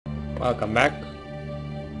Welcome back.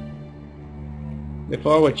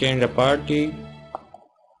 Before we change the party,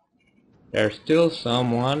 there's still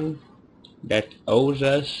someone that owes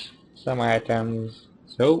us some items,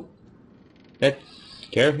 so let's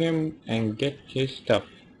scare him and get his stuff.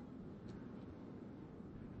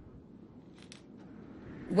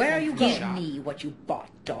 Where are you going? Give me what you bought,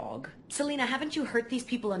 dog. Selena, haven't you hurt these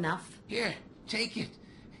people enough? Here, take it.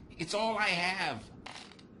 It's all I have.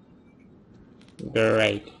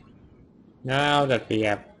 Great. Now that we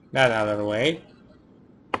have that out of the way,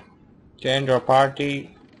 change our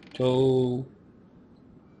party to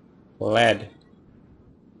lead.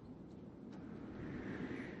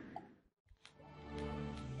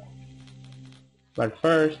 But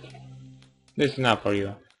first, this is not for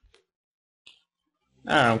you.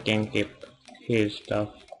 I can keep his stuff.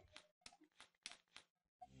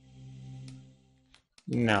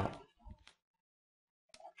 No.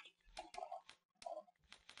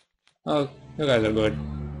 Oh, you guys are good.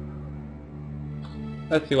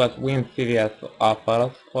 Let's see what Wind City has to offer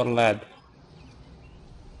us for lead.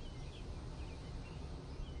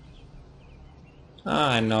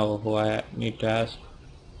 I know who I need to ask.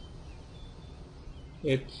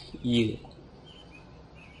 It's you.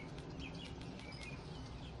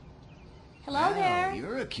 Hello there.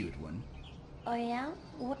 You're a cute one. Oh yeah?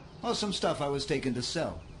 What? Well, some stuff I was taken to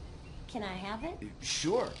sell. Can I have it?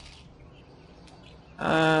 Sure.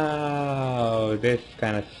 Oh, this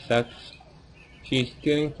kinda sucks. She's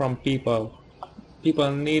stealing from people. People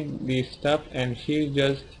need this stuff and she's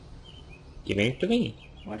just giving it to me.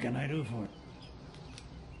 What can I do for it?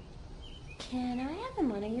 Can I have the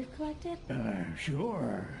money you've collected?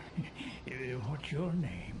 Sure. What's your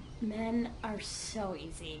name? Men are so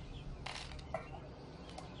easy.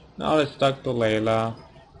 Now let's talk to Layla.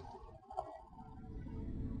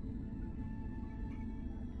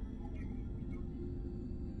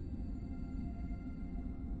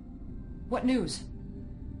 What news?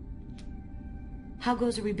 How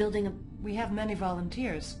goes a rebuilding of... We have many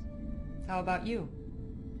volunteers. How about you?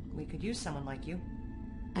 We could use someone like you.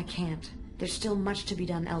 I can't. There's still much to be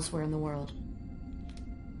done elsewhere in the world.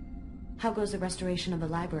 How goes the restoration of the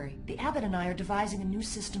library? The abbot and I are devising a new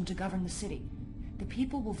system to govern the city. The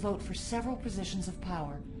people will vote for several positions of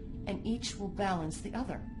power, and each will balance the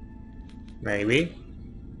other. Maybe.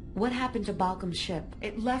 What happened to Balcom's ship?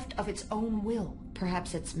 It left of its own will.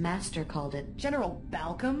 Perhaps its master called it. General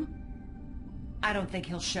Balcom? I don't think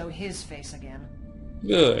he'll show his face again.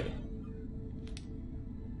 Good.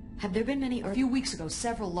 Have there been many A few weeks ago,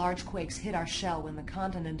 several large quakes hit our shell when the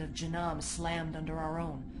continent of Janam slammed under our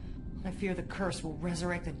own. I fear the curse will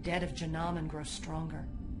resurrect the dead of Janam and grow stronger.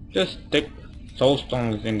 Just stick soul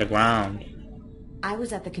stones in the ground. I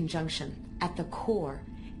was at the conjunction. At the core,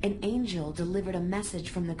 an angel delivered a message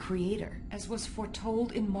from the Creator. As was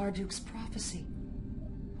foretold in Marduk's prophecy.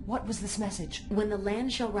 What was this message? When the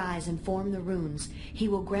land shall rise and form the runes, he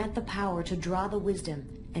will grant the power to draw the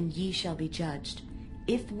wisdom, and ye shall be judged.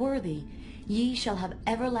 If worthy, ye shall have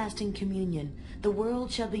everlasting communion, the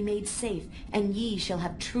world shall be made safe, and ye shall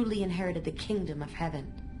have truly inherited the kingdom of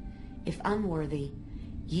heaven. If unworthy,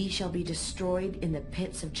 ye shall be destroyed in the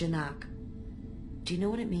pits of Janak. Do you know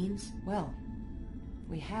what it means? Well,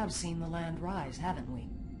 we have seen the land rise, haven't we?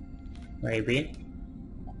 Maybe.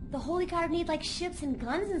 The Holy Guard need like ships and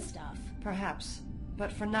guns and stuff. Perhaps.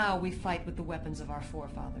 But for now, we fight with the weapons of our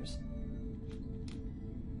forefathers.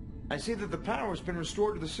 I see that the power has been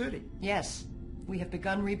restored to the city. Yes, we have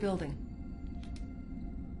begun rebuilding.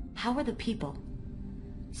 How are the people?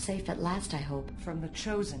 Safe at last, I hope. From the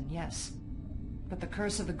Chosen, yes. But the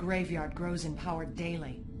curse of the graveyard grows in power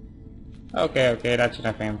daily. Okay, that's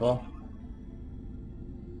enough info.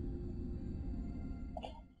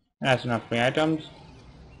 That's enough free items.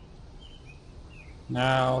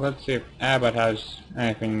 Now let's see if Abbott has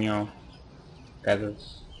anything new.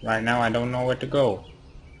 Because right now I don't know where to go.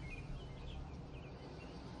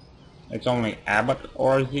 It's only Abbott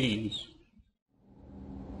or Azziz.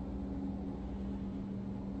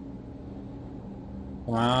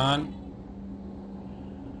 Come on.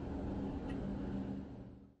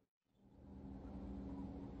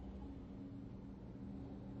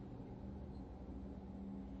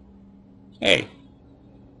 Hey,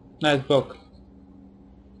 nice book.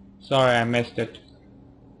 Sorry I missed it.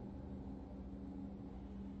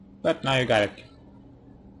 But now you got it.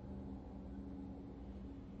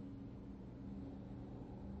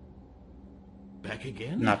 Back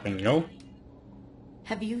again? Nothing new.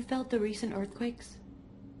 Have you felt the recent earthquakes?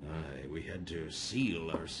 Aye, we had to seal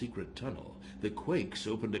our secret tunnel. The quakes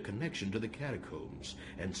opened a connection to the catacombs,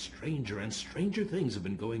 and stranger things have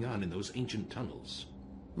been going on in those ancient tunnels.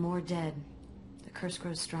 More dead. curse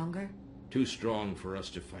grows stronger? Too strong for us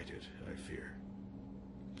to fight it, I fear.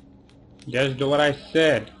 Just do what I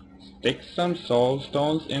said. Stick some soul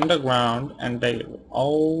stones in the ground and they will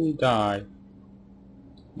all die.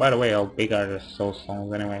 By the way, how big are the soul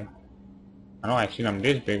stones anyway? I know I've seen them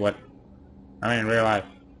this big, but I mean in real life.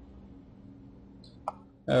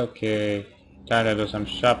 Okay, time to do some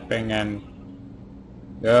shopping and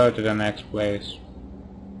go to the next place.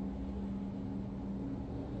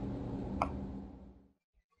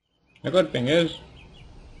 The good thing is,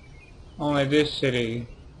 only this city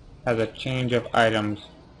has a change of items.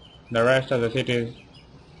 The rest of the cities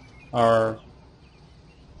are,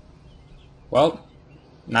 well,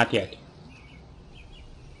 not yet.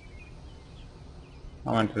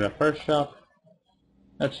 I went to the first shop.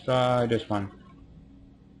 Let's try this one.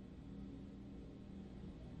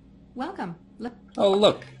 Welcome. Look. Oh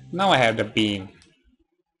look, now I have the beam.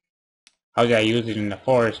 How did I use it in the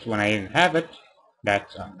forest when I didn't have it?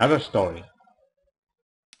 That's another story.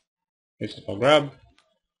 This is for grub.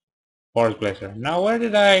 Forest Blazer. Now where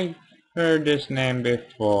did I heard this name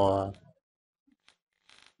before?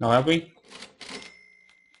 No, have we?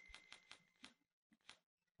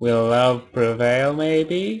 Will love prevail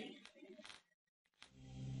maybe?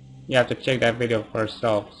 You have to check that video for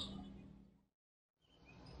yourselves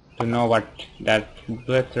to know what that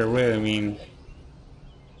glitter really means.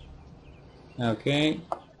 Okay.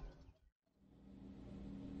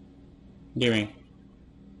 Gimme.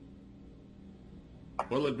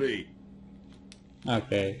 What'll it be?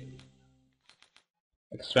 Okay.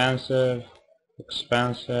 Expensive.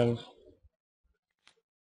 Expensive.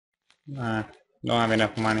 Nah, don't have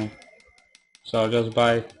enough money. So I'll just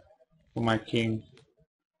buy for my king.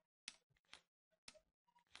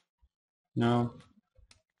 No.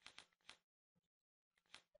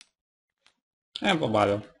 And for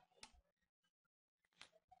battle.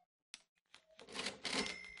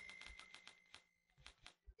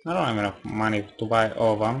 I don't have enough money to buy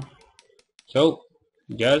all of them. So,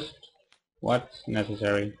 just what's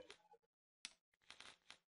necessary.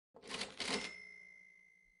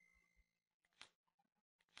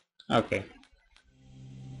 Okay.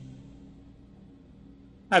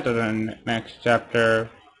 After the next chapter,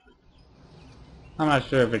 I'm not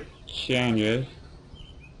sure if it changes,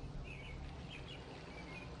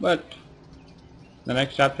 but the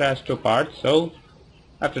next chapter has 2 parts, so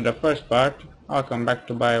after the first part, I'll come back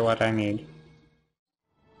to buy what I need.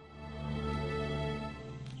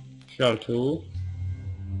 Shell 2.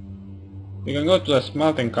 You can go to a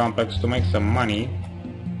smelting complex to make some money,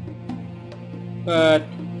 but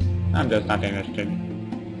I'm just not interested.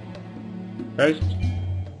 First,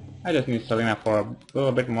 I just need Selena for a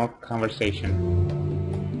little bit more conversation.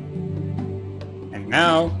 And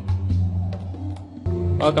now,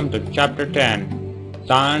 welcome to Chapter 10,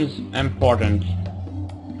 Signs and Portents.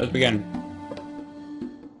 Let's begin.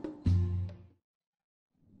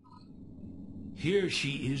 Here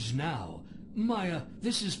she is now. Maya,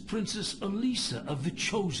 this is Princess Elisa of the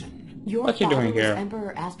Chosen. Your What's he father doing was here?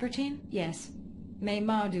 Emperor Aspartame? Yes. May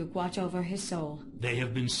Marduk watch over his soul. They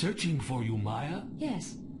have been searching for you, Maya.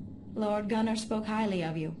 Yes. Lord Gunnar spoke highly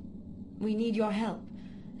of you. We need your help,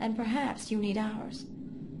 and perhaps you need ours.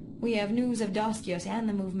 We have news of Doskios and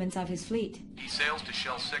the movements of his fleet. He sails to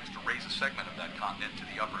Shell 6 to raise a segment of that continent to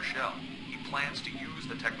the upper shell. He plans to use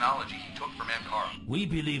the technology he took from Ankara. We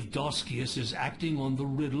believe Doskios is acting on the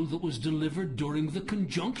riddle that was delivered during the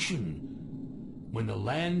conjunction. When the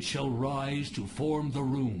land shall rise to form the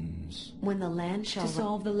runes. When the land shall... To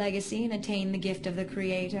solve the legacy and attain the gift of the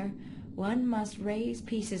Creator, one must raise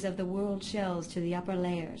pieces of the world shells to the upper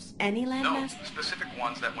layers. Any landmass? No, specific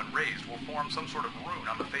ones that when raised will form some sort of rune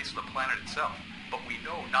on the face of the planet itself. But we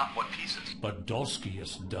know not what pieces. But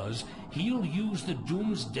Doskios does. He'll use the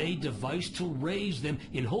Doomsday device to raise them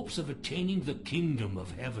in hopes of attaining the kingdom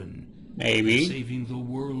of heaven. Maybe. Saving the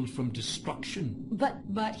world from destruction.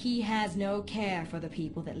 But he has no care for the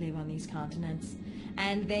people that live on these continents,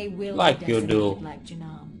 and they will Like be you decimated do. like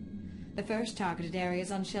Janam. The first targeted area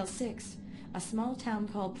is on Shell 6, a small town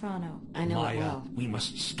called Prano. I know it Maya, well. we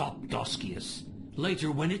must stop Doskios.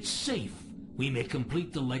 Later, when it's safe, we may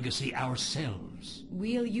complete the legacy ourselves.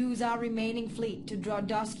 We'll use our remaining fleet to draw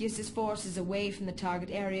Doskios' forces away from the target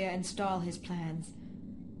area and stall his plans.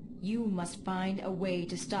 You must find a way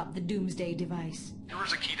to stop the Doomsday device. Here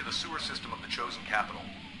is a key to the sewer system of the Chosen Capital.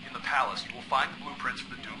 In the palace, you will find the blueprints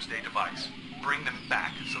for the Doomsday device. Bring them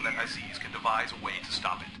back so that Azziz can devise a way to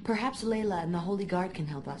stop it. Perhaps Layla and the Holy Guard can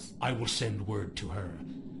help us. I will send word to her.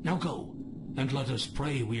 Now go, and let us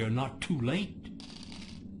pray we are not too late.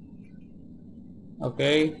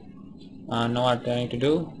 Okay. Know what I need to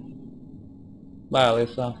do? Bye,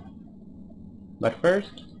 Alyssa. But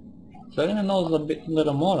first, Selena knows a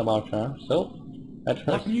little more about her, so let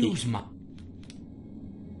her What speak. news, Ma?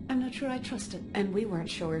 I'm not sure I trust it. And we weren't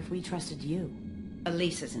sure if we trusted you.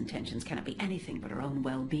 Elisa's intentions cannot be anything but her own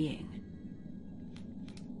well-being.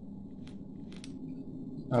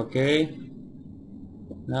 Okay.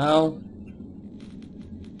 Now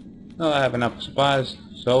I have enough supplies,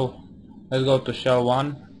 so let's go to Shell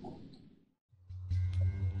 1.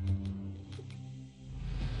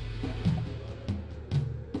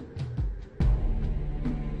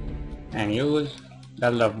 And use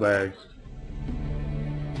the lovebirds.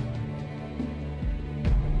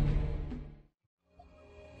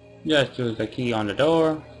 Just use the key on the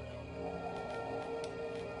door.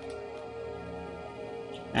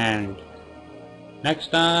 And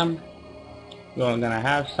next time we're gonna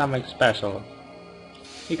have something special,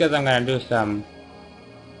 because I'm gonna do some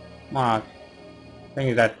more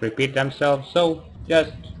things that repeat themselves. So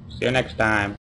just see you next time.